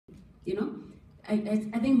you know. I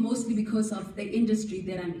think mostly because of the industry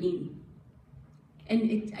that I'm in. And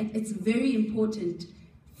it's very important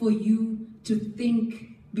for you to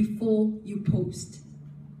think before you post.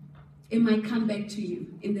 It might come back to you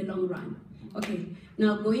in the long run. Okay,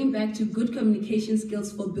 now going back to good communication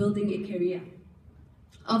skills for building a career.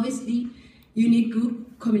 Obviously, you need good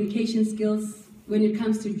communication skills when it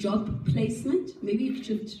comes to job placement. Maybe you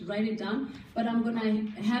should write it down, but I'm gonna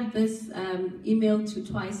have this emailed to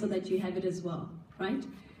twice so that you have it as well, right?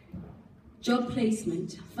 Job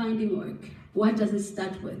placement, finding work. What does it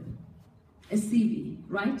start with? A CV,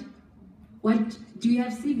 right? Do you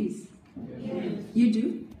have CVs? Yes. You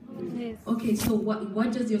do? Yes. Okay, so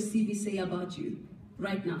what does your CV say about you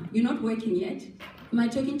right now? You're not working yet? Am I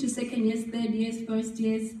talking to second years, third years, first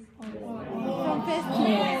years? From first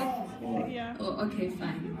year. Yeah. Oh, okay,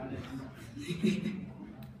 fine.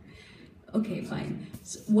 Okay, fine.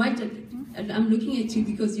 So I'm looking at you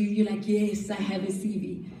because you're like, yes, I have a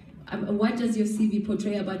CV. What does your CV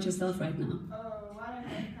portray about yourself right now? What I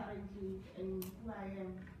have currently and who I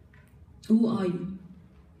am. Who are you?